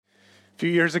A few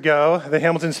years ago, the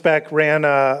Hamilton Spec ran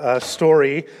a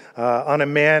story on a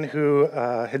man who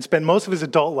had spent most of his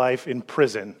adult life in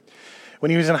prison. When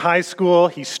he was in high school,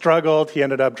 he struggled. He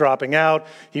ended up dropping out.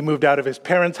 He moved out of his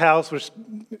parents' house, which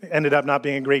ended up not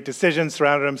being a great decision,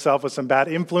 surrounded himself with some bad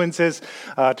influences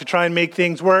to try and make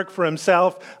things work for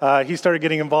himself. He started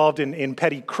getting involved in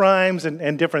petty crimes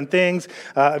and different things.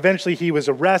 Eventually, he was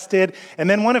arrested. And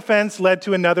then one offense led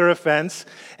to another offense.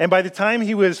 And by the time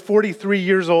he was 43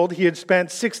 years old, he had spent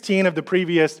 16 of the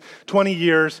previous 20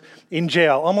 years in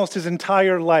jail. Almost his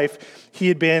entire life, he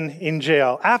had been in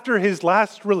jail. After his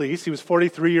last release, he was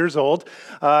 43 years old,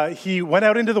 he went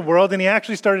out into the world and he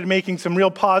actually started making some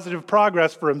real positive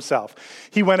progress for himself.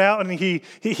 He went out and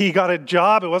he got a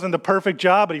job. It wasn't the perfect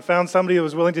job, but he found somebody that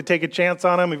was willing to take a chance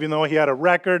on him, even though he had a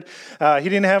record. He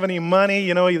didn't have any money.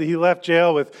 You know, he left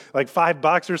jail with like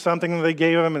 $5 or something that they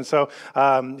gave him. And so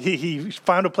he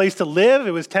found a place to live.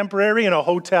 It was temporary in a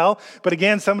hotel. But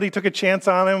again, somebody took a chance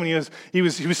on him and he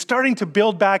was starting to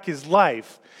build back his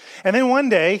life. And then one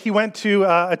day, he went to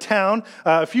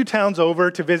a few towns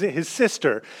over to visit his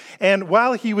sister. And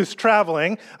while he was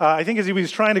traveling, I think as he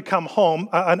was trying to come home,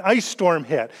 an ice storm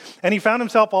hit. And he found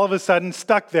himself all of a sudden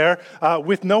stuck there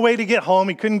with no way to get home.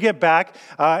 He couldn't get back.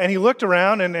 And he looked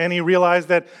around and he realized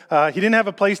that he didn't have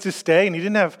a place to stay and he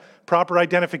didn't have proper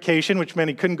identification, which meant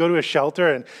he couldn't go to a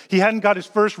shelter, and he hadn't got his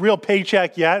first real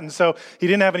paycheck yet, and so he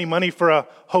didn't have any money for a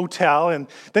hotel. And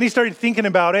then he started thinking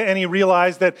about it, and he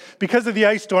realized that because of the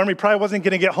ice storm, he probably wasn't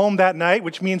going to get home that night,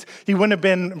 which means he wouldn't have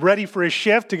been ready for his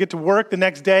shift to get to work the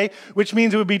next day, which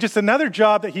means it would be just another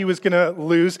job that he was going to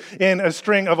lose in a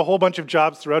string of a whole bunch of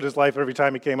jobs throughout his life every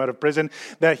time he came out of prison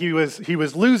that he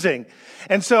was losing.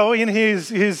 And so in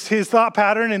his thought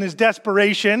pattern and his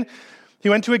desperation, he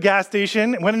went to a gas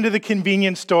station, went into the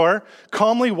convenience store,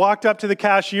 calmly walked up to the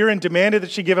cashier and demanded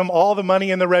that she give him all the money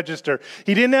in the register.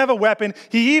 He didn't have a weapon.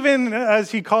 He even,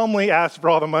 as he calmly asked for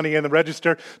all the money in the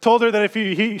register, told her that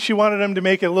if she wanted him to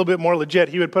make it a little bit more legit,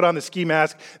 he would put on the ski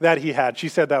mask that he had. She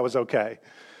said that was okay.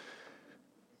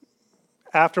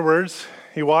 Afterwards,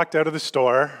 he walked out of the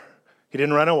store. He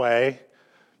didn't run away,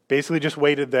 basically just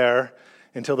waited there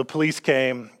until the police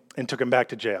came and took him back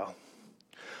to jail.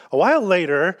 A while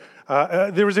later,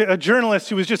 there was a journalist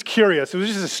who was just curious. It was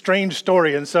just a strange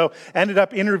story, and so ended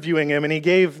up interviewing him, and he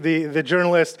gave the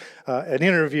journalist an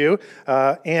interview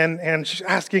and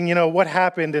asking, what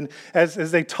happened. And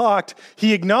as they talked,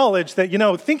 he acknowledged that,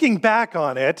 thinking back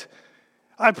on it,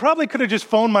 I probably could have just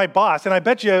phoned my boss, and I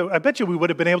bet you we would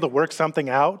have been able to work something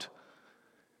out.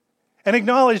 And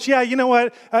acknowledged, you know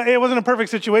what, it wasn't a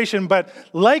perfect situation, but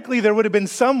likely there would have been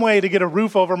some way to get a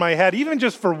roof over my head, even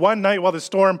just for one night while the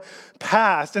storm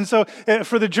passed. And so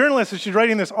for the journalist, as she's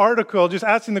writing this article, just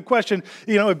asking the question,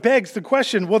 it begs the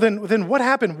question, well, then what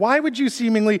happened? Why would you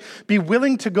seemingly be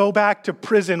willing to go back to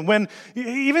prison when,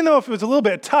 even though if it was a little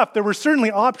bit tough, there were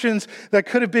certainly options that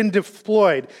could have been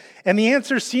deployed? And the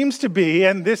answer seems to be,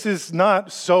 and this is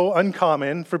not so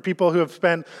uncommon for people who have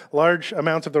spent large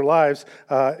amounts of their lives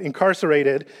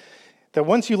incarcerated, that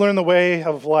once you learn the way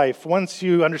of life, once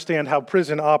you understand how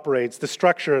prison operates, the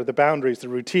structure, the boundaries, the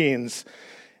routines,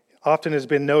 often has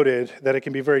been noted that it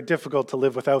can be very difficult to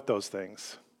live without those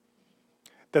things.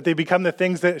 That they become the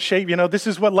things that shape, this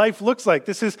is what life looks like.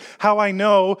 This is how I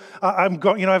know I've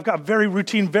got very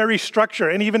routine, very structure.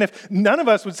 And even if none of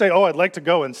us would say, I'd like to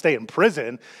go and stay in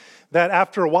prison, that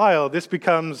after a while, this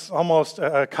becomes almost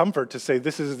a comfort to say,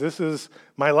 this is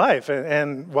my life.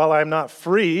 And while I'm not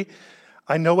free,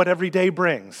 I know what every day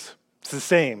brings. It's the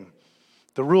same.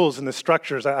 The rules and the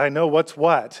structures, I know what's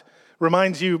what.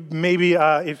 Reminds you maybe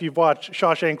if you've watched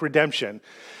Shawshank Redemption,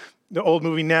 the old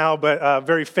movie now, but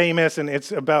very famous, and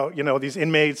it's about, these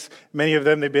inmates. Many of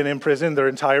them, they've been in prison their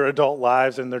entire adult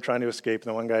lives, and they're trying to escape, and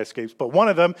the one guy escapes. But one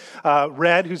of them,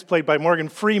 Red, who's played by Morgan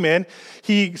Freeman,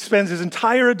 he spends his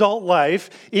entire adult life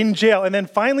in jail, and then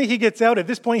finally he gets out. At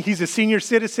this point, he's a senior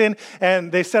citizen, and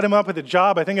they set him up with a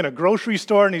job, I think, in a grocery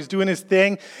store, and he's doing his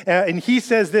thing. And he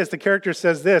says this, the character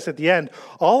says this at the end,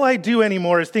 all I do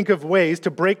anymore is think of ways to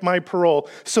break my parole,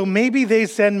 so maybe they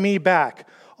send me back.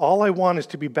 All I want is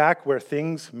to be back where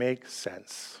things make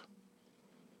sense.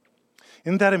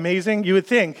 Isn't that amazing? You would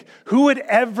think, who would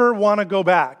ever want to go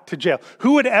back to jail?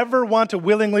 Who would ever want to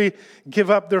willingly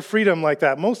give up their freedom like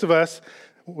that? Most of us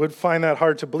would find that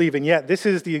hard to believe. And yet, this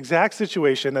is the exact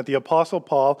situation that the Apostle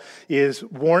Paul is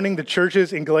warning the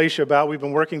churches in Galatia about. We've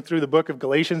been working through the book of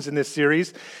Galatians in this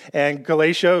series. And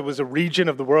Galatia was a region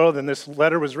of the world, and this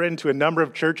letter was written to a number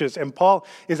of churches. And Paul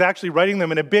is actually writing them,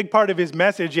 and a big part of his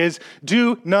message is,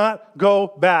 do not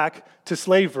go back to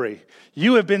slavery.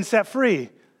 You have been set free.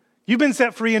 You've been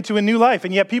set free into a new life,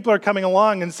 and yet people are coming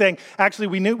along and saying, actually,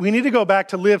 we need to go back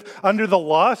to live under the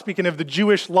law, speaking of the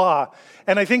Jewish law.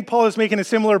 And I think Paul is making a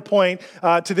similar point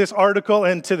to this article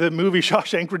and to the movie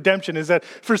Shawshank Redemption, is that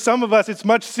for some of us, it's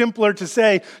much simpler to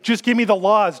say, just give me the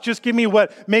laws, just give me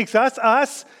what makes us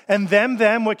us, and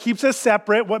them, what keeps us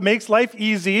separate, what makes life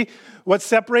easy, what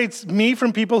separates me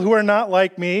from people who are not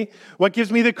like me, what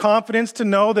gives me the confidence to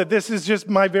know that this is just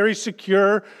my very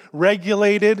secure,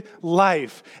 regulated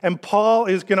life. And Paul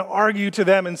is going to argue to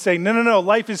them and say, no,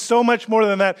 life is so much more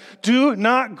than that. Do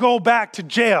not go back to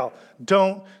jail.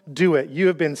 Don't do it. You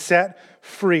have been set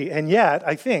free. And yet,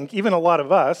 I think, even a lot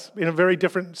of us, in a very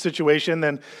different situation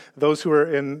than those who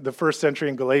were in the first century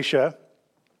in Galatia,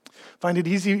 find it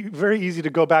very easy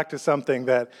to go back to something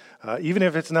that, even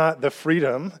if it's not the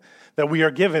freedom that we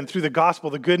are given through the gospel,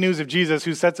 the good news of Jesus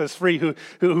who sets us free,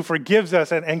 who forgives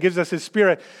us and gives us his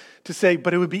Spirit, to say,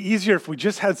 but it would be easier if we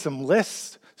just had some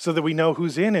lists so that we know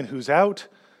who's in and who's out.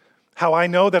 How I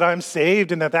know that I'm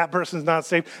saved and that person's not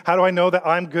saved. How do I know that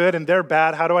I'm good and they're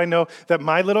bad? How do I know that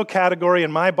my little category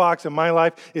and my box in my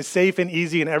life is safe and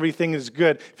easy and everything is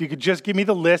good? If you could just give me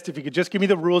the list, if you could just give me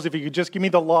the rules, if you could just give me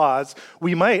the laws,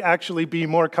 we might actually be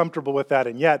more comfortable with that.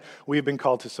 And yet, we've been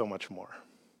called to so much more.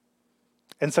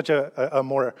 And such a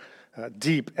more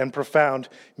deep and profound,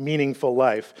 meaningful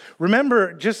life.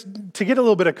 Remember, just to get a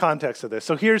little bit of context of this.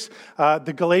 So here's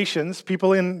the Galatians,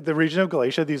 people in the region of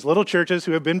Galatia, these little churches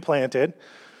who have been planted.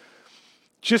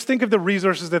 Just think of the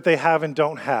resources that they have and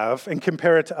don't have and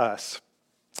compare it to us.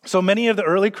 So many of the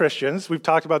early Christians, we've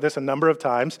talked about this a number of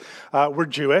times, were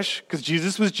Jewish because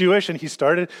Jesus was Jewish and he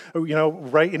started,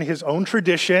 right in his own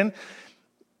tradition.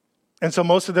 And so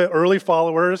most of the early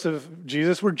followers of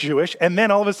Jesus were Jewish. And then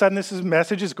all of a sudden, this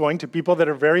message is going to people that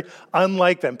are very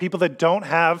unlike them, people that don't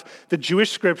have the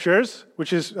Jewish scriptures,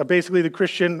 which is basically the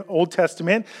Christian Old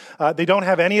Testament. They don't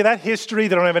have any of that history.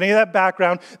 They don't have any of that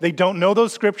background. They don't know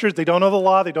those scriptures. They don't know the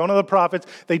law. They don't know the prophets.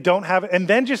 They don't have, and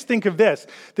then just think of this.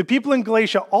 The people in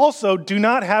Galatia also do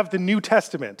not have the New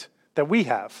Testament that we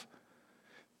have.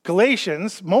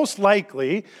 Galatians, most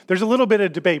likely, there's a little bit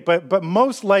of debate, but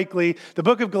most likely, the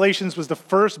book of Galatians was the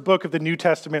first book of the New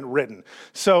Testament written.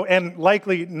 So, and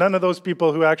likely, none of those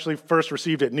people who actually first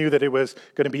received it knew that it was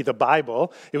going to be the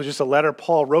Bible. It was just a letter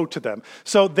Paul wrote to them.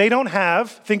 So they don't have,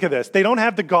 think of this, they don't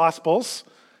have the Gospels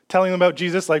telling them about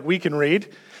Jesus like we can read.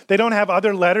 They don't have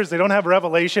other letters. They don't have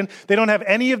Revelation. They don't have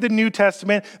any of the New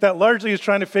Testament that largely is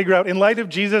trying to figure out, in light of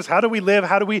Jesus, how do we live?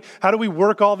 How do we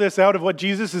work all this out of what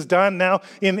Jesus has done now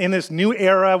in this new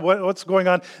era? What's going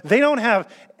on? They don't have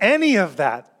any of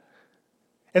that.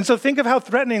 And so think of how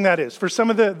threatening that is for some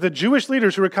of the Jewish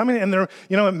leaders who are coming, and they're,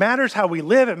 it matters how we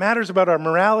live. It matters about our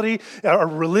morality. Our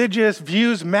religious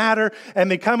views matter.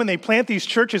 And they come and they plant these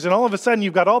churches, and all of a sudden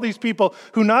you've got all these people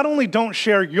who not only don't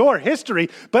share your history,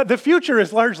 but the future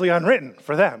is largely unwritten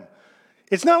for them.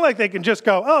 It's not like they can just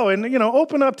go,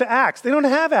 open up to Acts. They don't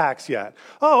have Acts yet.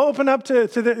 Open up to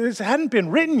this hadn't been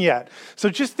written yet. So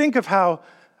just think of how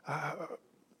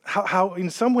in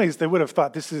some ways they would have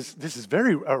thought this is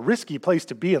very a risky place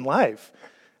to be in life.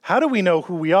 How do we know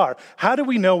who we are? How do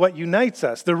we know what unites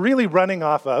us? They're really running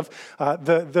off of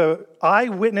the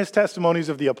eyewitness testimonies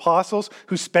of the apostles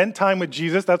who spent time with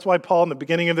Jesus. That's why Paul, in the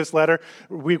beginning of this letter,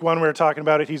 week 1, we were talking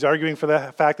about it, he's arguing for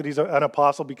the fact that he's an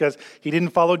apostle because he didn't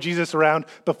follow Jesus around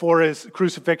before his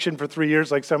crucifixion for 3 years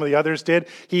like some of the others did.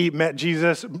 He met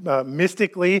Jesus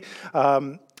mystically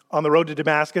on the road to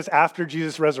Damascus after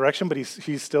Jesus' resurrection, but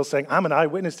he's still saying, I'm an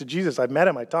eyewitness to Jesus. I've met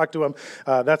him. I talked to him.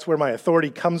 That's where my authority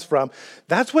comes from.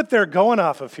 That's what they're going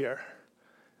off of here.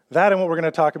 That and what we're going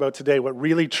to talk about today, what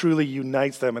really truly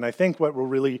unites them, and I think what will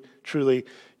really truly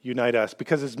unite us.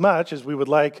 Because as much as we would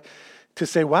like to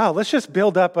say, wow, let's just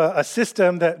build up a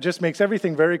system that just makes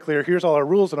everything very clear. Here's all our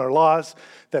rules and our laws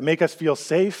that make us feel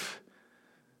safe,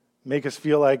 make us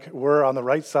feel like we're on the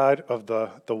right side of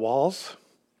the walls,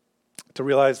 to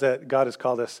realize that God has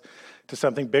called us to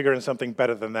something bigger and something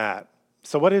better than that.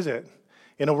 So what is it?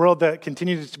 In a world that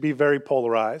continues to be very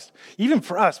polarized, even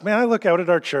for us, man, I look out at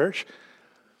our church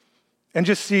and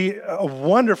just see a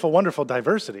wonderful, wonderful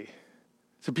diversity.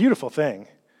 It's a beautiful thing.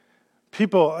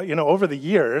 People, over the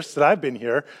years that I've been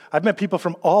here, I've met people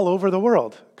from all over the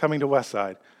world coming to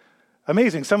Westside.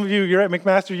 Amazing. Some of you're at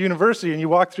McMaster University and you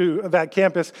walk through that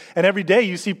campus and every day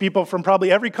you see people from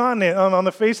probably every continent on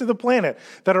the face of the planet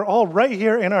that are all right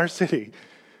here in our city.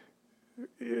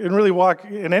 And really walk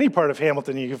in any part of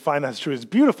Hamilton, you can find that's true. It's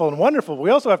beautiful and wonderful. But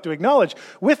we also have to acknowledge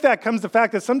with that comes the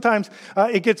fact that sometimes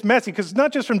it gets messy because it's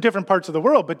not just from different parts of the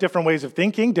world, but different ways of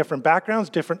thinking, different backgrounds,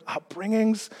 different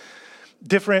upbringings.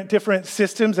 different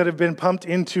systems that have been pumped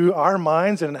into our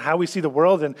minds and how we see the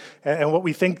world and what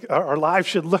we think our lives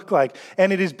should look like.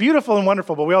 And it is beautiful and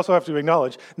wonderful, but we also have to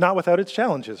acknowledge, not without its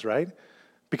challenges, right?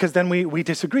 Because then we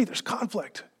disagree. There's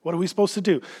conflict. What are we supposed to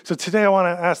do? So today I want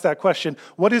to ask that question.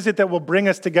 What is it that will bring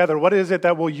us together? What is it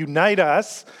that will unite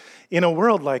us in a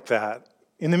world like that?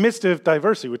 In the midst of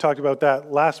diversity, we talked about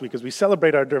that last week. As we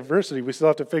celebrate our diversity, we still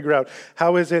have to figure out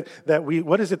what is it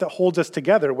that holds us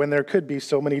together when there could be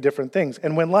so many different things?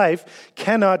 And when life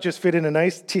cannot just fit in a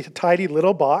nice, tidy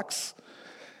little box,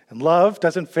 and love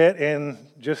doesn't fit in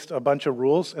just a bunch of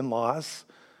rules and laws,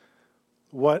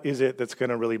 what is it that's going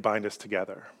to really bind us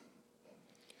together?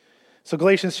 So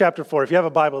Galatians chapter 4, if you have a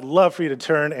Bible, I'd love for you to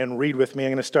turn and read with me. I'm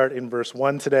going to start in verse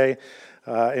 1 today.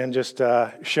 And just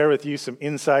share with you some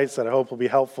insights that I hope will be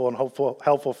helpful and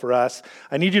helpful for us.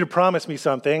 I need you to promise me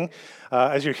something.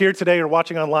 As you're here today or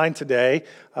watching online today,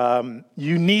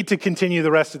 you need to continue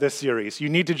the rest of this series. You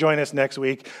need to join us next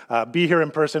week. Be here in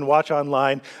person, watch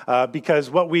online, because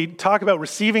what we talk about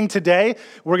receiving today,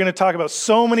 we're going to talk about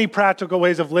so many practical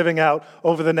ways of living out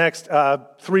over the next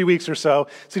 3 weeks or so.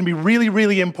 It's going to be really,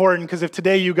 really important, because if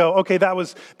today you go, okay, that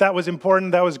was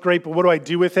important, that was great, but what do I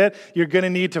do with it? You're going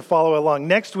to need to follow along.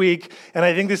 Next week, and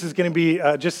I think this is going to be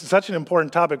just such an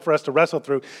important topic for us to wrestle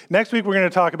through. Next week, we're going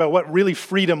to talk about what really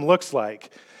freedom looks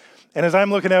like. And as I'm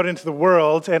looking out into the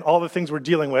world and all the things we're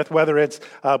dealing with, whether it's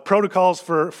protocols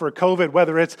for COVID,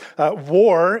 whether it's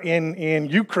war in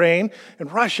Ukraine and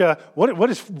Russia, what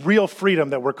is real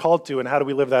freedom that we're called to, and how do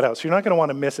we live that out? So you're not going to want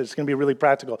to miss it. It's going to be really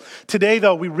practical. Today,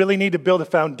 though, we really need to build a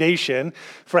foundation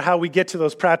for how we get to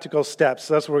those practical steps.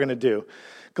 So that's what we're going to do.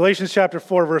 Galatians chapter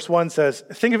 4, verse 1 says,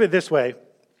 think of it this way.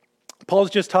 Paul's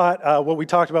just taught what we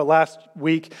talked about last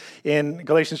week in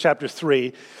Galatians chapter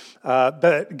 3,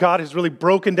 that God has really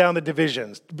broken down the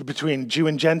divisions between Jew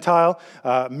and Gentile,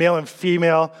 male and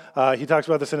female. He talks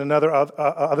about this in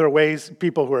other ways,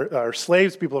 people who are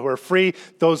slaves, people who are free.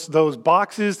 Those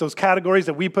boxes, those categories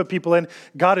that we put people in,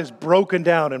 God has broken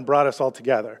down and brought us all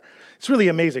together. It's really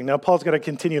amazing. Now, Paul's got to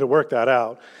continue to work that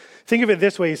out. Think of it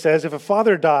this way, he says, if a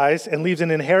father dies and leaves an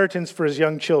inheritance for his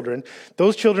young children,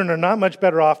 those children are not much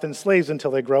better off than slaves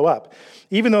until they grow up,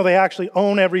 even though they actually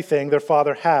own everything their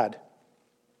father had.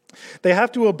 They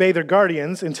have to obey their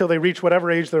guardians until they reach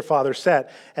whatever age their father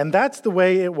set. And that's the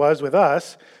way it was with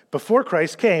us before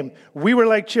Christ came. We were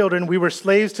like children. We were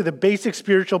slaves to the basic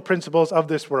spiritual principles of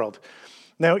this world.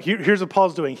 Now, here's what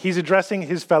Paul's doing. He's addressing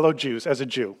his fellow Jews as a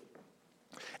Jew.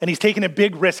 And he's taking a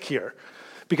big risk here.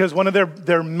 Because one of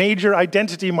their major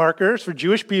identity markers for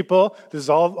Jewish people, this has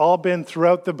all been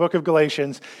throughout the book of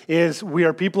Galatians, is we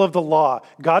are people of the law.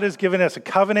 God has given us a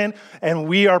covenant, and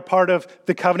we are part of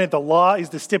the covenant. The law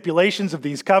is the stipulations of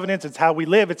these covenants. It's how we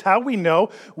live. It's how we know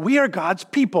we are God's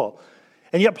people.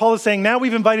 And yet Paul is saying, now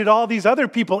we've invited all these other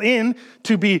people in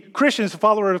to be Christians,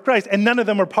 followers of Christ, and none of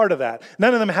them were part of that.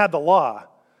 None of them had the law.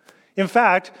 In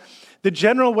fact, the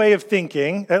general way of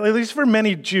thinking, at least for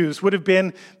many Jews, would have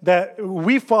been that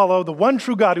we follow the one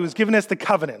true God who has given us the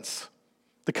covenants.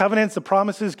 The covenants, the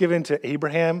promises given to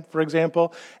Abraham, for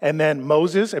example, and then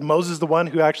Moses. And Moses is the one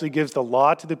who actually gives the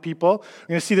law to the people. We're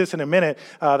going to see this in a minute,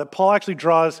 that Paul actually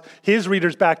draws his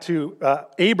readers back to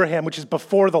Abraham, which is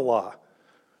before the law.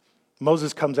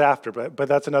 Moses comes after, but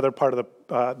that's another part of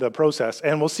the process.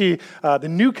 And we'll see the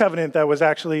new covenant that was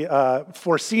actually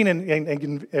foreseen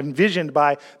and envisioned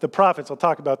by the prophets. I'll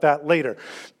talk about that later.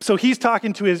 So he's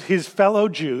talking to his fellow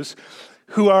Jews,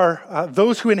 who are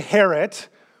those who inherit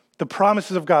the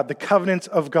promises of God, the covenants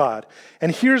of God.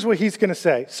 And here's what he's going to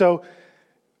say. So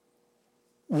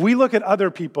we look at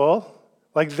other people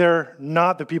like they're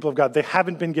not the people of God. They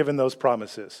haven't been given those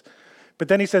promises. But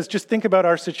then he says, just think about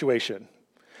our situation.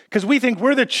 Because we think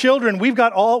we're the children,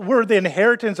 we're the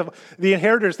inheritors,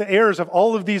 the heirs of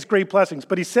all of these great blessings.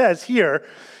 But he says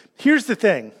here's the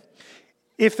thing.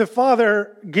 If the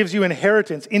Father gives you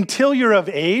inheritance until you're of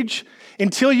age,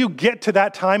 until you get to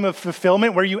that time of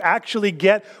fulfillment where you actually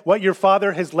get what your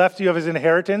Father has left you of his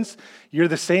inheritance, you're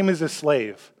the same as a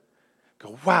slave.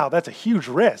 Go, wow, that's a huge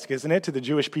risk, isn't it, to the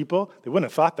Jewish people? They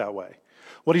wouldn't have thought that way.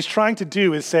 What he's trying to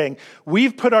do is saying,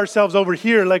 we've put ourselves over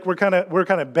here like we're kind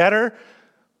of better.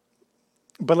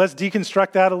 But let's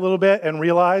deconstruct that a little bit and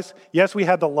realize, yes, we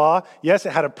had the law. Yes,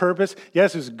 it had a purpose.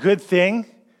 Yes, it was a good thing.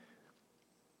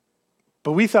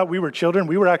 But we thought we were children.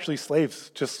 We were actually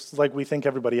slaves, just like we think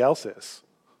everybody else is.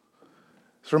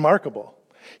 It's remarkable.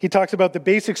 He talks about the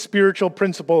basic spiritual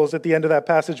principles at the end of that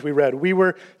passage we read. We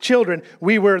were children.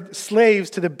 We were slaves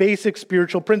to the basic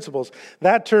spiritual principles.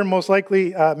 That term most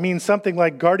likely means something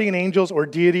like guardian angels or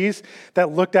deities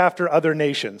that looked after other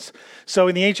nations. So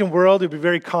in the ancient world, it would be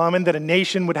very common that a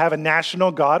nation would have a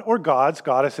national god or gods,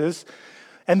 goddesses,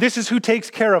 and this is who takes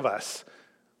care of us.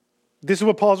 This is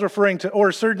what Paul's referring to,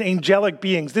 or certain angelic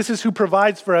beings. This is who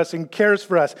provides for us and cares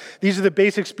for us. These are the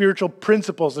basic spiritual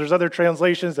principles. There's other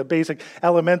translations, the basic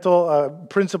elemental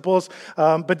principles.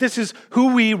 But this is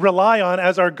who we rely on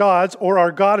as our gods or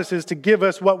our goddesses to give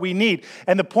us what we need.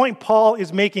 And the point Paul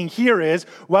is making here is,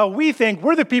 while we think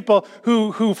we're the people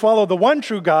who follow the one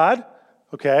true God,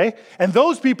 okay, and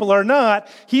those people are not,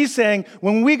 he's saying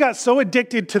when we got so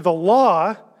addicted to the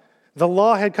law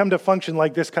had come to function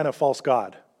like this kind of false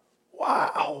god.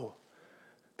 Wow,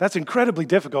 that's incredibly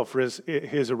difficult for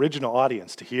his original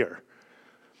audience to hear.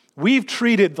 We've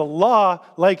treated the law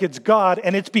like it's God,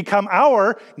 and it's become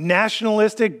our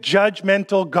nationalistic,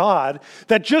 judgmental God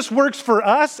that just works for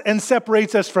us and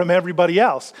separates us from everybody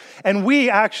else. And we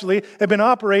actually have been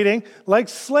operating like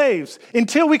slaves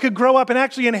until we could grow up and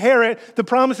actually inherit the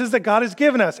promises that God has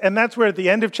given us. And that's where at the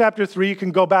end of chapter 3, you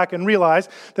can go back and realize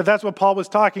that that's what Paul was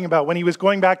talking about when he was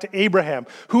going back to Abraham.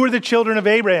 Who are the children of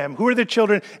Abraham? Who are the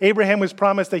children? Abraham was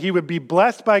promised that he would be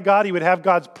blessed by God, he would have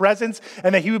God's presence,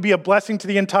 and that he would be a blessing to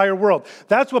the entire world.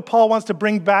 That's what Paul wants to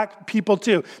bring back people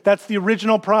to. That's the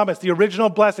original promise, the original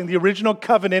blessing, the original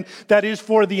covenant that is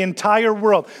for the entire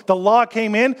world. The law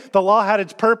came in, the law had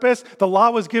its purpose, the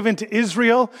law was given to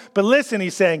Israel. But listen,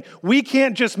 he's saying, we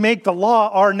can't just make the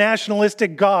law our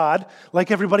nationalistic God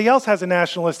like everybody else has a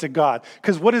nationalistic God.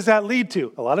 Because what does that lead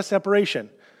to? A lot of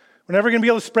separation. We're never going to be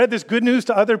able to spread this good news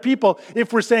to other people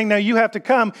if we're saying, now you have to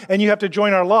come and you have to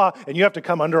join our law and you have to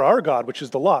come under our God, which is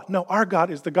the law. No, our God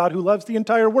is the God who loves the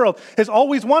entire world, has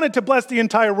always wanted to bless the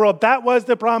entire world. That was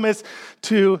the promise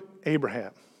to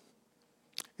Abraham.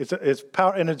 It's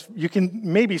power, and you can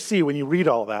maybe see when you read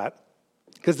all that,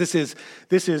 because this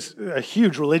is a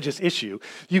huge religious issue.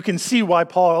 You can see why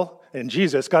Paul and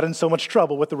Jesus got in so much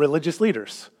trouble with the religious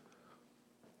leaders.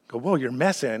 Go, whoa, you're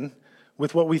messing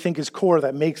with what we think is core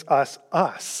that makes us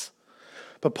us.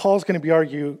 But Paul's going to be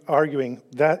arguing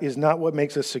that is not what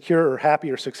makes us secure or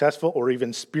happy or successful or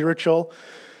even spiritual.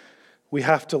 We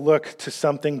have to look to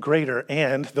something greater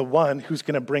and the one who's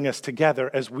going to bring us together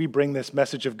as we bring this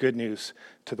message of good news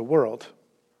to the world.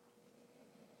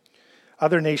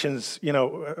 Other nations,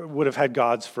 would have had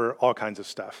gods for all kinds of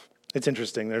stuff. It's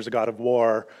interesting. There's a god of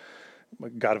war,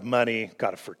 a god of money,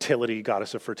 god of fertility,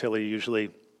 goddess of fertility usually.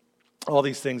 All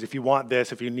these things, if you want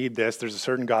this, if you need this, there's a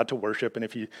certain God to worship, and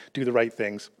if you do the right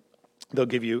things, they'll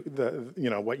give you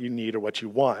what you need or what you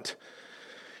want.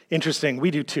 Interesting, we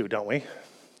do too, don't we?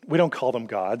 We don't call them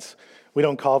gods. We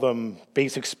don't call them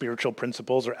basic spiritual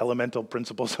principles or elemental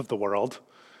principles of the world.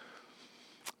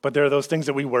 But there are those things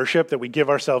that we worship, that we give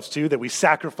ourselves to, that we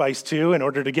sacrifice to in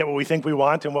order to get what we think we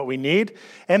want and what we need,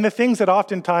 and the things that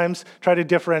oftentimes try to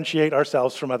differentiate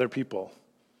ourselves from other people.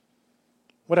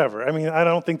 Whatever. I mean, I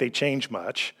don't think they change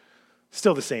much.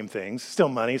 Still the same things. Still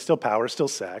money, still power, still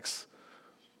sex.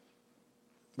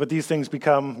 But these things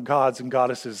become gods and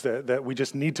goddesses that we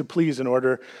just need to please in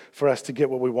order for us to get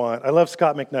what we want. I love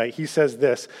Scott McKnight. He says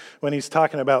this when he's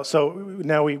talking about, so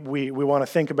now we want to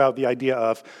think about the idea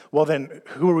of, well then,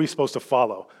 who are we supposed to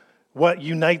follow? What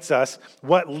unites us?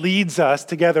 What leads us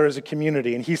together as a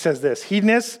community? And he says this: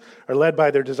 hedonists are led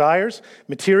by their desires,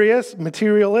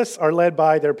 materialists are led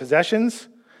by their possessions,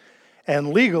 and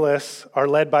legalists are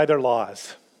led by their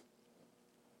laws.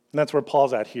 And that's where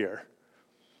Paul's at here.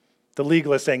 The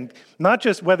legalist saying, not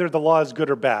just whether the law is good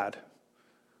or bad,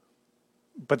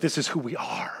 but this is who we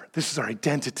are. This is our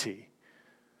identity.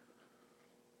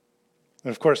 And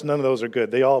of course, none of those are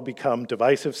good. They all become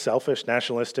divisive, selfish,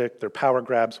 nationalistic. They're power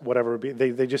grabs, whatever.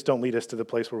 They just don't lead us to the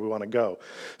place where we want to go.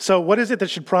 So what is it that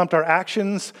should prompt our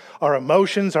actions, our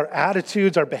emotions, our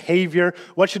attitudes, our behavior?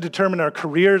 What should determine our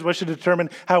careers? What should determine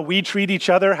how we treat each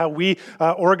other, how we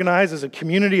organize as a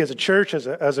community, as a church,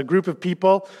 as a group of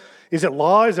people? Is it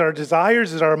law? Is it our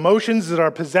desires? Is it our emotions? Is it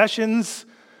our possessions?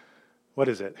 What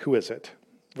is it? Who is it?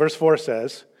 Verse 4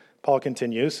 says, Paul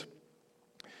continues,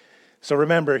 so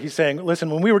remember, he's saying, listen,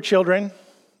 when we were children,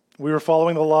 we were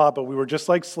following the law, but we were just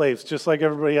like slaves, just like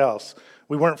everybody else.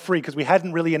 We weren't free because we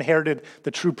hadn't really inherited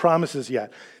the true promises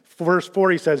yet. Verse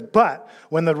 4, he says, but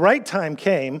when the right time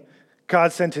came,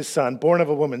 God sent his son, born of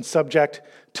a woman, subject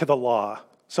to the law.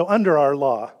 So under our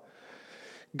law,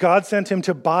 God sent him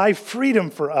to buy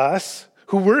freedom for us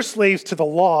who were slaves to the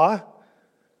law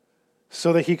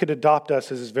so that he could adopt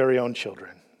us as his very own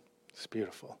children. It's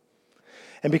beautiful.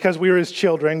 And because we are his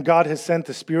children, God has sent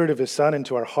the Spirit of his Son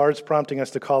into our hearts, prompting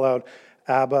us to call out,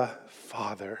 Abba,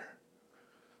 Father.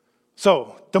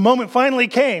 So the moment finally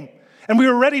came, and we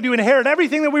were ready to inherit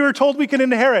everything that we were told we could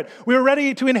inherit. We were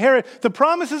ready to inherit the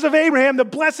promises of Abraham, the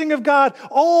blessing of God.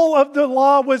 All of the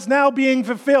law was now being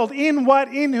fulfilled. In what?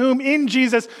 In whom? In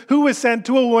Jesus, who was sent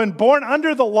to a woman born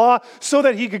under the law so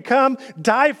that he could come,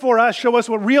 die for us, show us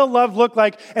what real love looked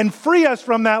like, and free us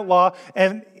from that law,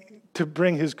 and to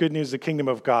bring his good news, the kingdom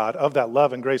of God, of that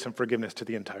love and grace and forgiveness to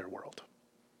the entire world.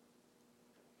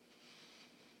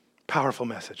 Powerful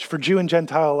message for Jew and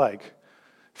Gentile alike,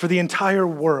 for the entire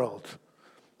world.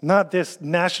 Not this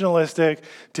nationalistic,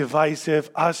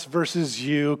 divisive, us versus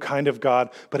you kind of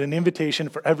God, but an invitation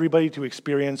for everybody to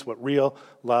experience what real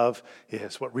love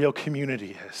is, what real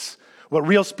community is, what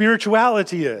real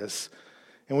spirituality is.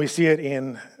 And we see it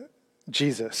in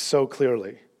Jesus so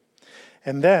clearly.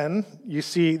 And then you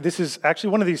see, this is actually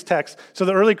one of these texts. So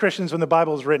the early Christians, when the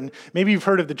Bible was written, maybe you've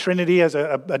heard of the Trinity as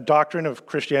a doctrine of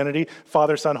Christianity.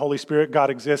 Father, Son, Holy Spirit. God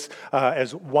exists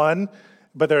as one.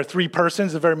 But there are three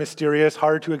persons, a very mysterious,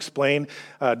 hard to explain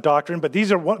doctrine. But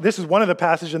this is one of the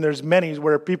passages, and there's many,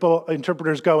 where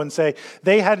interpreters go and say,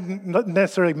 they hadn't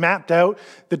necessarily mapped out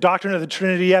the doctrine of the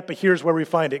Trinity yet, but here's where we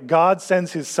find it. God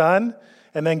sends his Son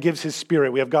and then gives his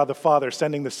Spirit. We have God the Father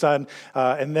sending the Son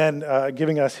and then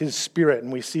giving us his Spirit,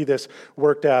 and we see this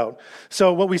worked out.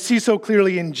 So what we see so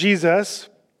clearly in Jesus,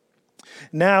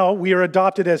 now we are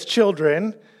adopted as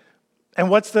children, and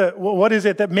what is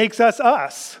it that makes us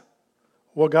us?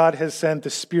 Well, God has sent the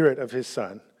Spirit of his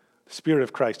Son, the Spirit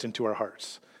of Christ into our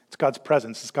hearts. It's God's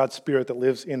presence. It's God's Spirit that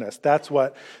lives in us. That's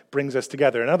what brings us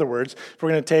together. In other words, if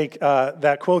we're going to take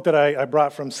that quote that I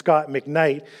brought from Scott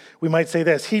McKnight, we might say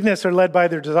this: hedonists are led by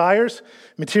their desires,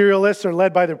 materialists are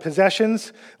led by their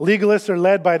possessions, legalists are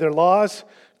led by their laws,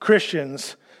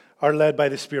 Christians are led by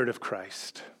the Spirit of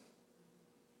Christ.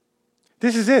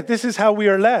 This is it. This is how we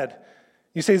are led.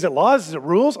 You say, is it laws? Is it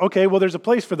rules? Okay, well, there's a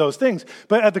place for those things.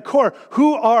 But at the core,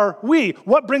 who are we?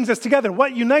 What brings us together?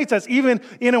 What unites us, even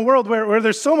in a world where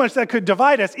there's so much that could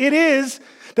divide us? It is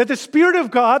that the Spirit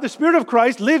of God, the Spirit of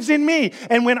Christ, lives in me.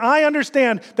 And when I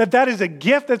understand that that is a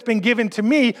gift that's been given to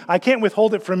me, I can't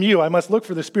withhold it from you. I must look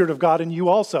for the Spirit of God in you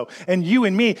also, and you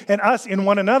in me, and us in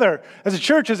one another. As a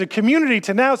church, as a community,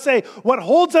 to now say, what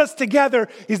holds us together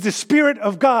is the Spirit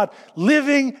of God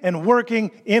living and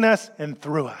working in us and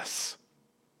through us.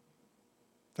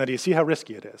 Now, do you see how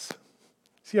risky it is?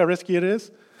 See how risky it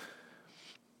is?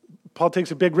 Paul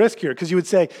takes a big risk here, because you would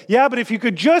say, yeah, but if you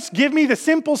could just give me the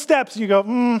simple steps. And you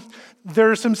go, there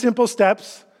are some simple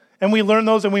steps, and we learn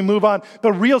those and we move on.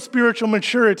 But real spiritual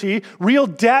maturity, real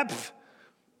depth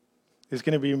is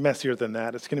going to be messier than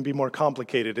that. It's going to be more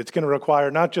complicated. It's going to require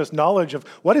not just knowledge of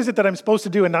what is it that I'm supposed to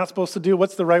do and not supposed to do,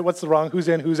 what's the right, what's the wrong, who's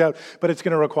in, who's out, but it's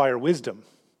going to require wisdom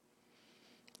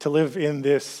to live in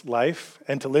this life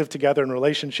and to live together in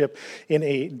relationship in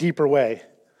a deeper way.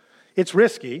 It's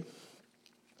risky,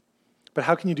 but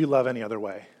how can you do love any other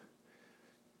way?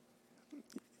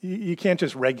 You can't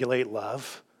just regulate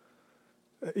love.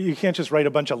 You can't just write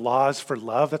a bunch of laws for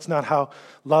love. That's not how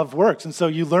love works. And so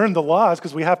you learn the laws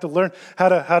because we have to learn how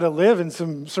to live in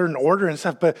some certain order and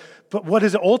stuff. But what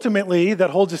is it ultimately that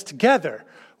holds us together?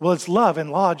 Well, it's love, and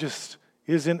law just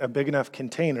isn't a big enough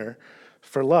container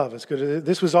for love. It's good.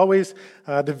 This was always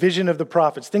the vision of the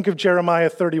prophets. Think of Jeremiah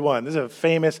 31.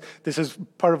 This is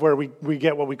part of where we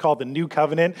get what we call the new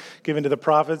covenant given to the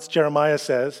prophets. Jeremiah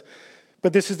says,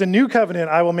 but this is the new covenant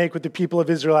I will make with the people of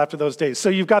Israel after those days. So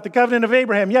you've got the covenant of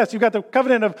Abraham. Yes, you've got the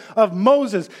covenant of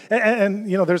Moses. And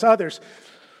there's others.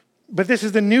 But this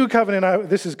is the new covenant.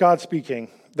 This is God speaking,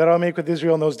 that I'll make with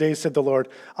Israel in those days, said the Lord.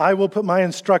 I will put my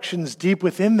instructions deep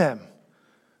within them,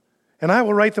 and I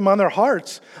will write them on their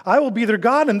hearts. I will be their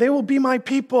God, and they will be my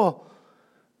people.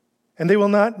 And they will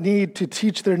not need to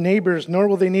teach their neighbors, nor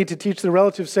will they need to teach their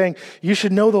relatives, saying, you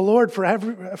should know the Lord, for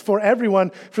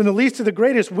everyone, from the least to the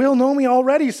greatest, will know me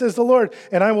already, says the Lord,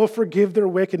 and I will forgive their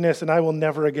wickedness, and I will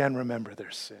never again remember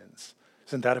their sins.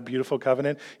 Isn't that a beautiful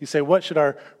covenant? You say, what should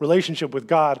our relationship with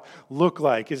God look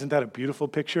like? Isn't that a beautiful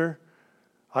picture?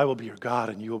 I will be your God,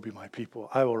 and you will be my people.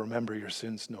 I will remember your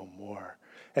sins no more.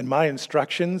 And my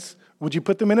instructions, would you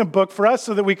put them in a book for us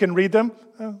so that we can read them?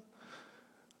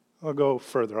 I'll go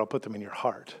further. I'll put them in your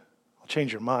heart. I'll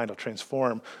change your mind. I'll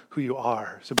transform who you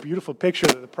are. It's a beautiful picture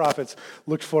that the prophets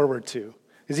looked forward to.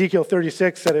 Ezekiel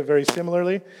 36 said it very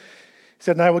similarly. He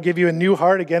said, and I will give you a new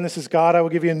heart. Again, this is God. I will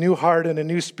give you a new heart, and a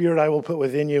new spirit I will put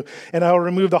within you. And I will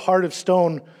remove the heart of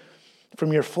stone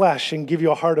from your flesh and give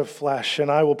you a heart of flesh, and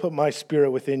I will put my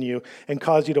spirit within you and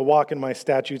cause you to walk in my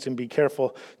statutes and be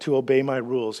careful to obey my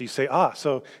rules. You say,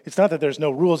 so it's not that there's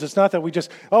no rules. It's not that we just,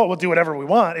 we'll do whatever we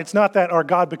want. It's not that our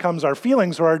God becomes our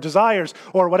feelings or our desires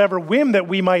or whatever whim that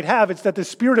we might have. It's that the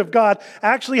Spirit of God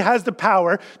actually has the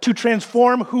power to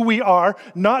transform who we are,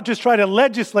 not just try to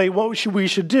legislate what we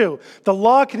should do. The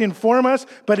law can inform us,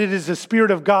 but it is the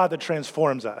Spirit of God that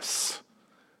transforms us.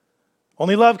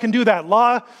 Only love can do that.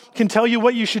 Law can tell you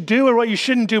what you should do or what you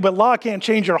shouldn't do, but law can't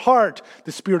change your heart.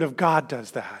 The Spirit of God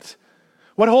does that.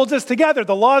 What holds us together?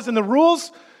 The laws and the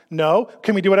rules? No.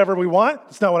 Can we do whatever we want?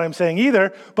 That's not what I'm saying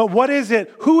either. But what is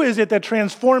it? Who is it that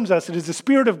transforms us? It is the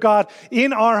Spirit of God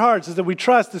in our hearts, is that we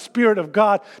trust the Spirit of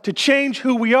God to change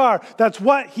who we are. That's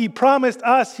what He promised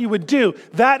us He would do.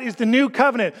 That is the new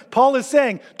covenant. Paul is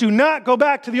saying, do not go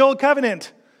back to the old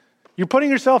covenant. You're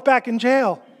putting yourself back in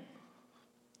jail.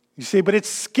 You say, but it's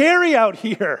scary out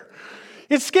here.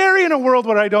 It's scary in a world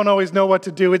where I don't always know what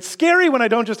to do. It's scary when I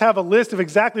don't just have a list of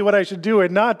exactly what I should do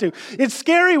and not do. It's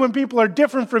scary when people are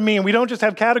different from me and we don't just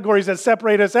have categories that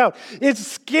separate us out. It's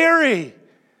scary.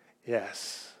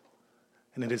 Yes.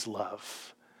 And it is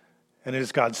love. And it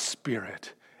is God's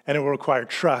Spirit. And it will require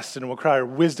trust, and it will require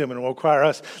wisdom, and it will require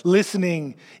us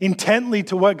listening intently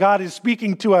to what God is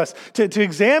speaking to us, to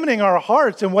examining our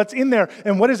hearts and what's in there,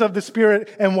 and what is of the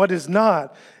Spirit and what is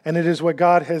not. And it is what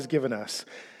God has given us.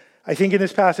 I think in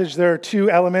this passage there are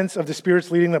two elements of the Spirit's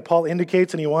leading that Paul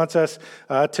indicates, and he wants us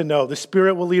to know. The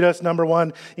Spirit will lead us, number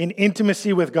one, in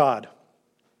intimacy with God.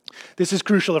 This is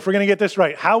crucial. If we're going to get this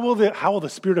right, how will the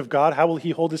Spirit of God, how will He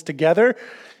hold us together,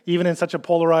 even in such a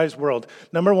polarized world?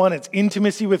 Number one, it's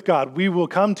intimacy with God. We will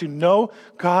come to know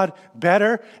God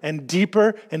better and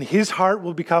deeper, and His heart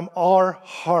will become our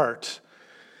heart.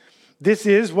 This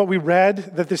is what we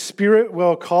read, that the Spirit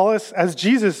will call us, as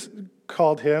Jesus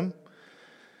called Him,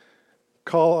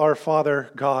 call our Father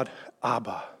God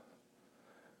Abba.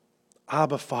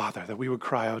 Abba, Father, that we would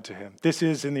cry out to Him. This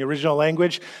is, in the original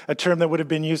language, a term that would have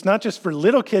been used not just for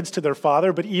little kids to their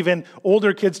father, but even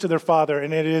older kids to their father.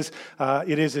 And it is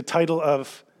a title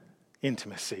of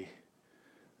intimacy.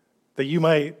 That you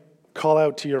might call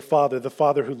out to your Father, the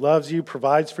Father who loves you,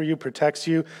 provides for you, protects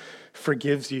you,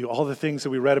 forgives you. All the things that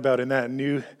we read about in that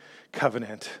new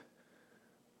covenant.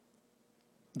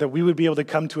 That we would be able to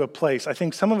come to a place. I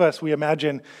think some of us, we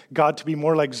imagine God to be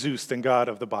more like Zeus than God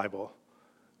of the Bible.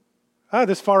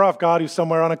 This far-off God who's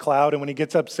somewhere on a cloud, and when He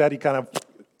gets upset, He kind of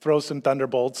throws some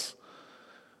thunderbolts,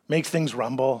 makes things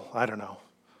rumble. I don't know.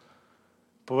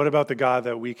 But what about the God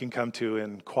that we can come to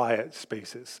in quiet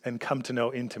spaces and come to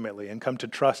know intimately and come to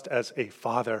trust as a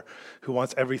Father who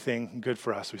wants everything good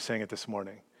for us? We sang it this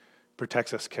morning.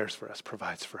 Protects us, cares for us,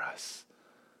 provides for us.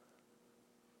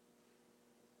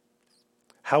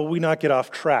 How will we not get off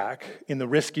track in the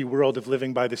risky world of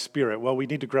living by the Spirit? Well, we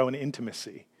need to grow in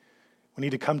intimacy. We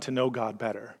need to come to know God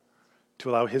better, to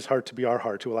allow His heart to be our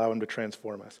heart, to allow Him to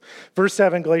transform us. Verse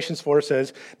 7, Galatians 4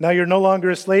 says, now you're no longer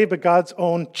a slave, but God's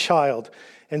own child.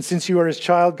 And since you are His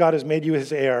child, God has made you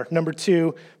His heir. Number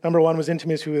one was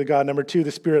intimacy with God. Number two,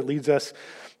 the Spirit leads us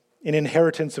in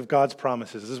inheritance of God's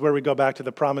promises. This is where we go back to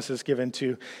the promises given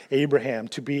to Abraham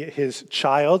to be his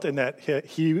child, and that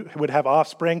he would have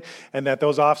offspring, and that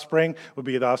those offspring would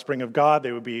be the offspring of God.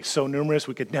 They would be so numerous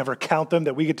we could never count them,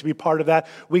 that we get to be part of that.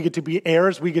 We get to be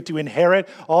heirs. We get to inherit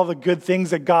all the good things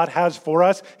that God has for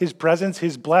us, His presence,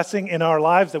 His blessing in our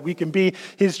lives, that we can be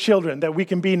His children, that we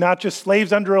can be not just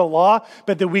slaves under a law,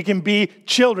 but that we can be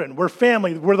children. We're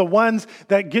family. We're the ones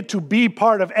that get to be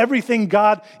part of everything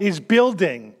God is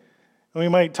building. And we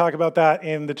might talk about that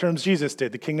in the terms Jesus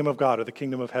did, the kingdom of God or the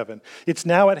kingdom of heaven. It's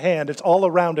now at hand. It's all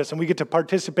around us, and we get to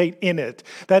participate in it.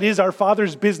 That is our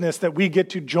Father's business that we get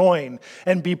to join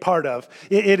and be part of.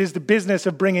 It is the business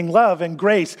of bringing love and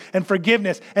grace and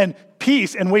forgiveness and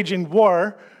peace and waging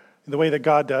war in the way that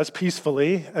God does,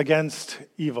 peacefully, against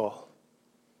evil.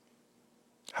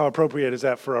 How appropriate is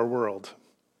that for our world,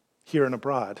 here and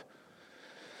abroad?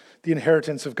 The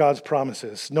inheritance of God's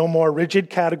promises. No more rigid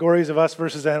categories of us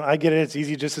versus them. I get it. It's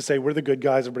easy just to say we're the good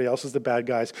guys, everybody else is the bad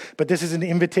guys. But this is an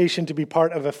invitation to be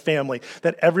part of a family,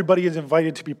 that everybody is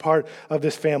invited to be part of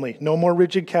this family. No more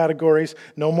rigid categories,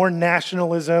 no more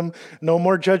nationalism, no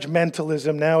more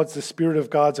judgmentalism. Now it's the Spirit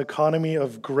of God's economy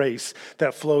of grace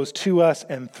that flows to us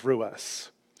and through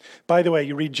us. By the way,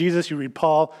 you read Jesus, you read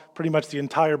Paul, pretty much the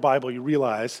entire Bible, you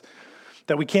realize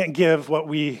that we can't give what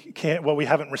we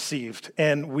haven't received,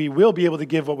 and we will be able to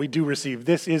give what we do receive.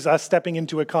 This is us stepping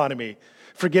into economy.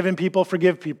 Forgiven people,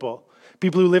 forgive people.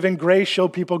 People who live in grace, show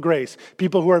people grace.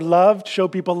 People who are loved, show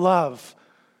people love.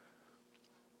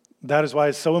 That is why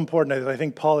it's so important, as I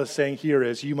think Paul is saying here,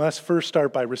 is you must first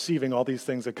start by receiving all these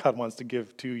things that God wants to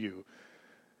give to you.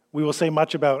 We will say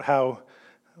much about how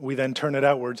we then turn it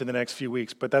outwards in the next few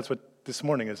weeks, but that's what this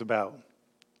morning is about.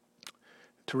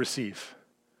 To receive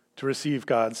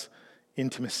God's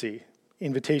intimacy,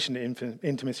 invitation to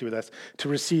intimacy with us, to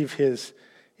receive his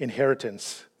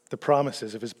inheritance, the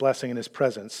promises of his blessing and his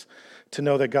presence, to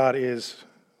know that God is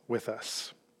with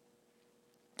us.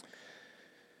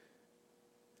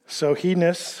 So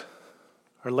hedonists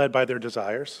are led by their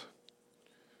desires.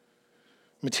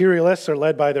 Materialists are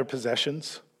led by their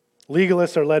possessions.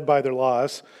 Legalists are led by their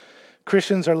laws.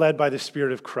 Christians are led by the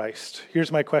Spirit of Christ.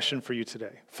 Here's my question for you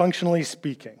today. Functionally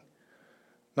speaking,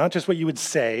 not just what you would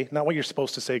say, not what you're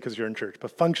supposed to say because you're in church,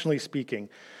 but functionally speaking,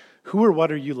 who or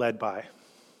what are you led by?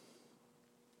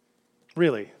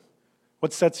 Really?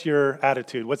 What sets your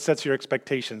attitude? What sets your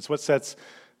expectations? What sets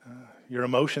your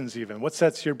emotions even? What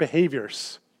sets your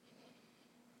behaviors?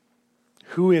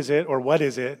 Who is it or what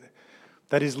is it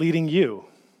that is leading you?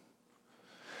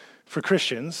 For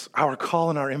Christians, our call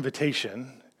and our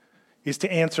invitation is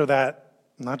to answer that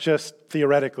not just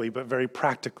theoretically, but very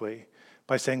practically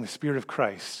by saying the Spirit of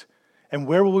Christ. And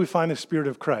where will we find the Spirit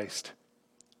of Christ?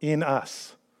 In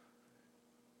us.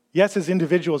 Yes, as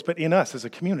individuals, but in us as a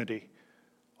community.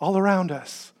 All around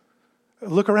us.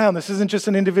 Look around. This isn't just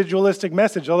an individualistic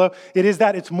message, although it is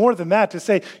that. It's more than that to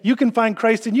say you can find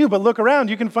Christ in you, but look around.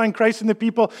 You can find Christ in the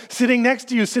people sitting next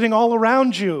to you, sitting all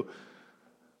around you.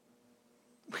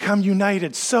 Become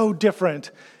united, so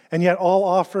different, and yet all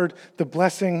offered the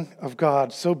blessing of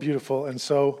God, so beautiful and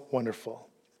so wonderful.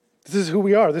 This is who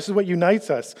we are. This is what unites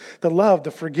us, the love,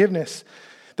 the forgiveness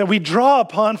that we draw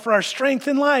upon for our strength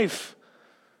in life.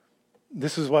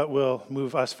 This is what will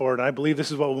move us forward, and I believe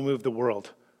this is what will move the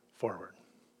world forward.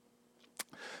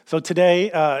 So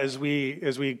today, as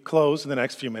we close in the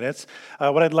next few minutes,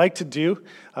 what I'd like to do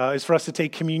is for us to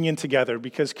take communion together,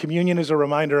 because communion is a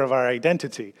reminder of our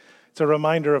identity. It's a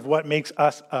reminder of what makes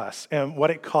us us and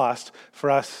what it costs for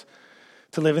us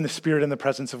to live in the Spirit and the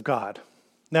presence of God.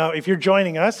 Now, if you're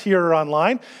joining us here or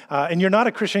online, and you're not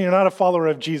a Christian, you're not a follower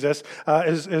of Jesus,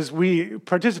 as we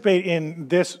participate in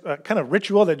this kind of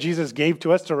ritual that Jesus gave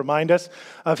to us to remind us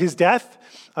of his death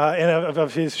and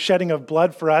of his shedding of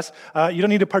blood for us, you don't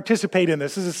need to participate in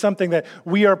this. This is something that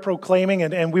we are proclaiming,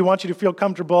 and we want you to feel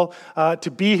comfortable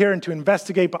to be here and to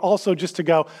investigate, but also just to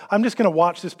go, I'm just going to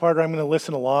watch this part, or I'm going to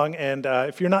listen along, and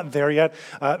if you're not there yet,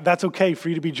 that's okay for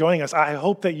you to be joining us. I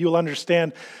hope that you'll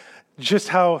understand just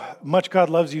how much God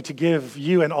loves you to give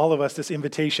you and all of us this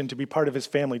invitation to be part of his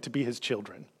family, to be his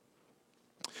children.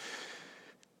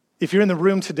 If you're in the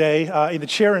room today, in the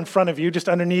chair in front of you, just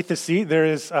underneath the seat, there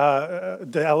is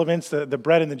the elements, the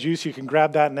bread and the juice. You can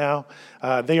grab that now.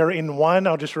 They are in one.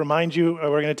 I'll just remind you,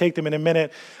 we're going to take them in a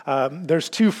minute. There's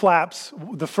two flaps.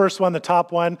 The first one, the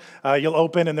top one, you'll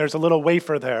open, and there's a little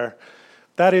wafer there.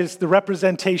 That is the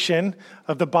representation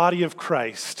of the body of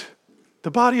Christ. The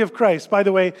body of Christ. By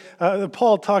the way,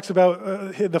 Paul talks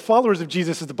about the followers of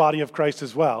Jesus as the body of Christ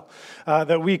as well.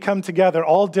 That we come together,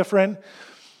 all different,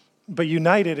 but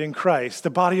united in Christ. The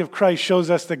body of Christ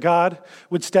shows us that God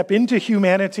would step into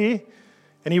humanity,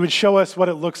 and he would show us what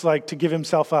it looks like to give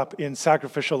himself up in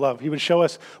sacrificial love. He would show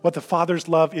us what the Father's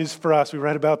love is for us. We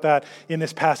read about that in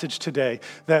this passage today,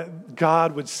 that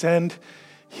God would send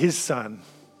his Son,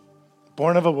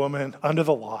 born of a woman, under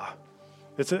the law.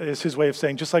 It's his way of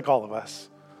saying, just like all of us,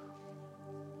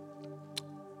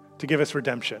 to give us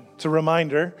redemption. It's a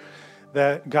reminder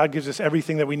that God gives us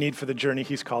everything that we need for the journey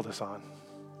he's called us on.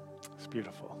 It's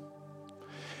beautiful.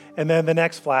 And then the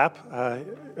next flap,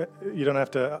 you don't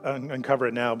have to uncover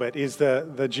it now, but is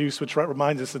the juice, which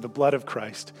reminds us of the blood of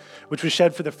Christ, which was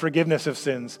shed for the forgiveness of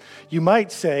sins. You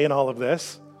might say in all of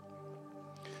this,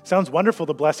 sounds wonderful,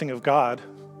 the blessing of God,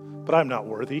 but I'm not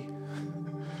worthy.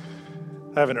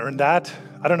 I haven't earned that.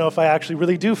 I don't know if I actually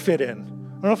really do fit in. I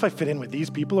don't know if I fit in with these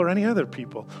people or any other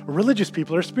people, or religious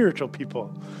people or spiritual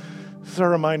people. This is a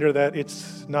reminder that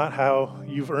it's not how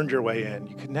you've earned your way in.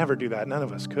 You could never do that. None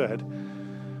of us could.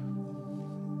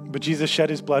 But Jesus shed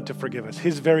his blood to forgive us,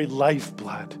 his very life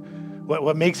blood,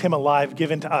 what makes him alive,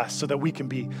 given to us so that we can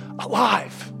be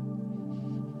alive.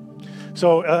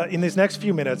 So in these next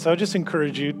few minutes, I'll just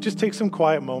encourage you, just take some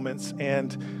quiet moments,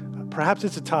 and perhaps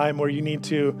it's a time where you need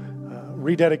to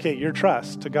rededicate your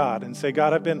trust to God and say,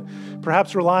 God, I've been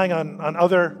perhaps relying on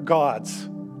other gods,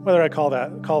 whether I call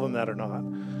them that or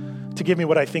not, to give me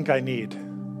what I think I need,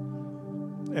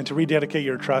 and to rededicate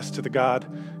your trust to the God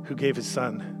who gave his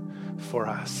Son for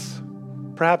us.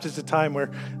 Perhaps it's a time where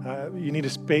you need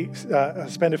to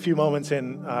spend a few moments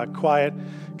in quiet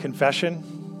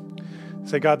confession,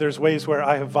 Say, God, there's ways where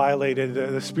I have violated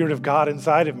the Spirit of God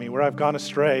inside of me, where I've gone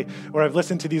astray, where I've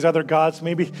listened to these other gods.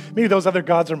 Maybe those other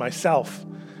gods are myself.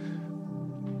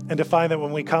 And to find that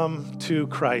when we come to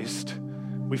Christ,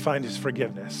 we find his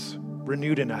forgiveness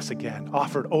renewed in us again,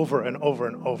 offered over and over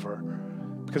and over,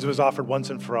 because it was offered once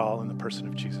and for all in the person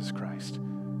of Jesus Christ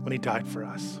when he died for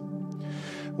us.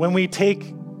 When we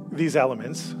take these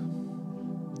elements,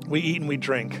 we eat and we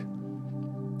drink,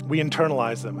 we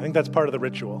internalize them. I think that's part of the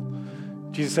ritual.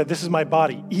 Jesus said, this is my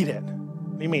body, eat it.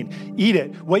 What do you mean? Eat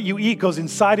it. What you eat goes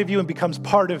inside of you and becomes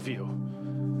part of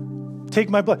you. Take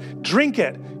my blood, drink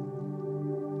it.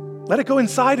 Let it go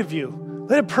inside of you.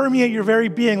 Let it permeate your very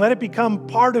being. Let it become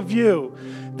part of you.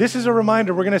 This is a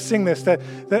reminder, we're going to sing this, that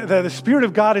the Spirit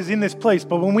of God is in this place.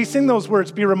 But when we sing those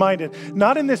words, be reminded,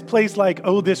 not in this place like,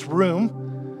 oh, this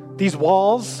room, these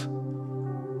walls,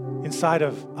 inside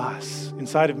of us,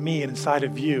 inside of me, and inside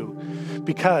of you.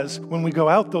 Because when we go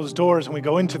out those doors and we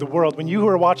go into the world, when you who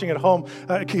are watching at home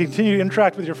continue to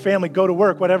interact with your family, go to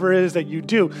work, whatever it is that you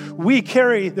do, we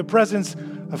carry the presence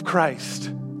of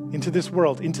Christ into this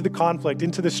world, into the conflict,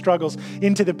 into the struggles,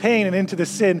 into the pain, and into the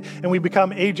sin, and we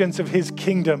become agents of his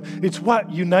kingdom. It's what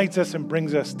unites us and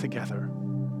brings us together.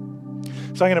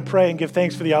 So I'm going to pray and give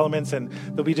thanks for the elements, and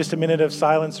there'll be just a minute of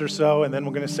silence or so, and then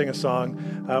we're going to sing a song.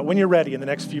 When you're ready, in the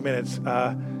next few minutes,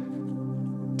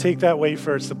 take that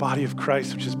wafer. It's the body of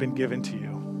Christ which has been given to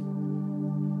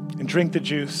you. And drink the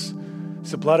juice.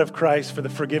 It's the blood of Christ for the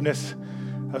forgiveness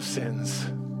of sins.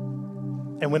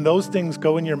 And when those things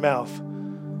go in your mouth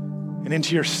and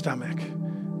into your stomach,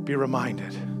 be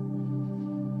reminded,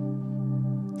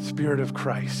 the Spirit of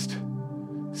Christ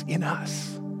is in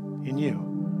us, in you,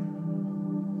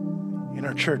 in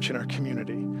our church, in our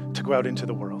community, to go out into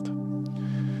the world.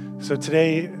 So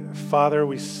today, Father,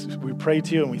 we pray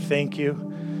to you and we thank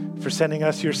you for sending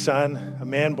us your Son, a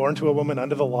man born to a woman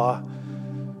under the law,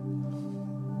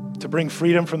 to bring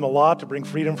freedom from the law, to bring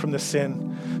freedom from the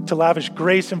sin, to lavish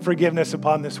grace and forgiveness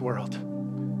upon this world.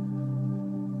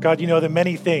 God, you know the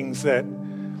many things that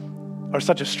are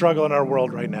such a struggle in our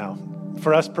world right now,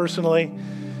 for us personally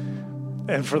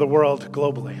and for the world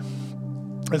globally.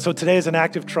 And so today, as an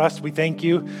act of trust, we thank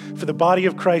you for the body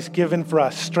of Christ given for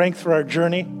us, strength for our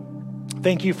journey.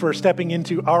 Thank you for stepping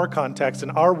into our context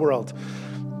and our world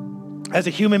as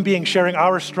a human being, sharing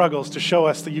our struggles to show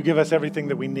us that you give us everything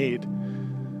that we need.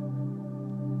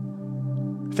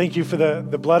 Thank you for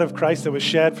the blood of Christ that was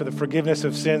shed for the forgiveness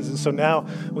of sins. And so now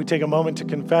we take a moment to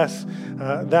confess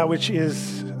that which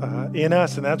is in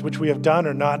us and that which we have done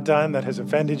or not done that has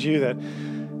offended you, that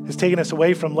has taken us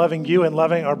away from loving you and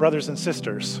loving our brothers and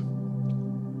sisters.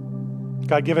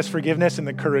 God, give us forgiveness and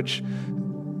the courage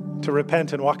to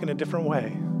repent and walk in a different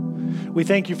way. We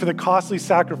thank you for the costly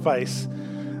sacrifice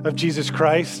of Jesus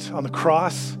Christ on the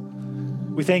cross.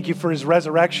 We thank you for his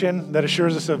resurrection that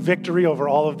assures us of victory over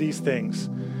all of these things.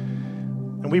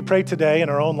 And we pray today in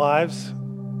our own lives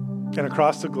and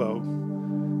across the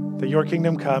globe that your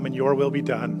kingdom come and your will be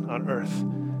done on earth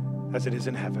as it is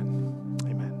in heaven.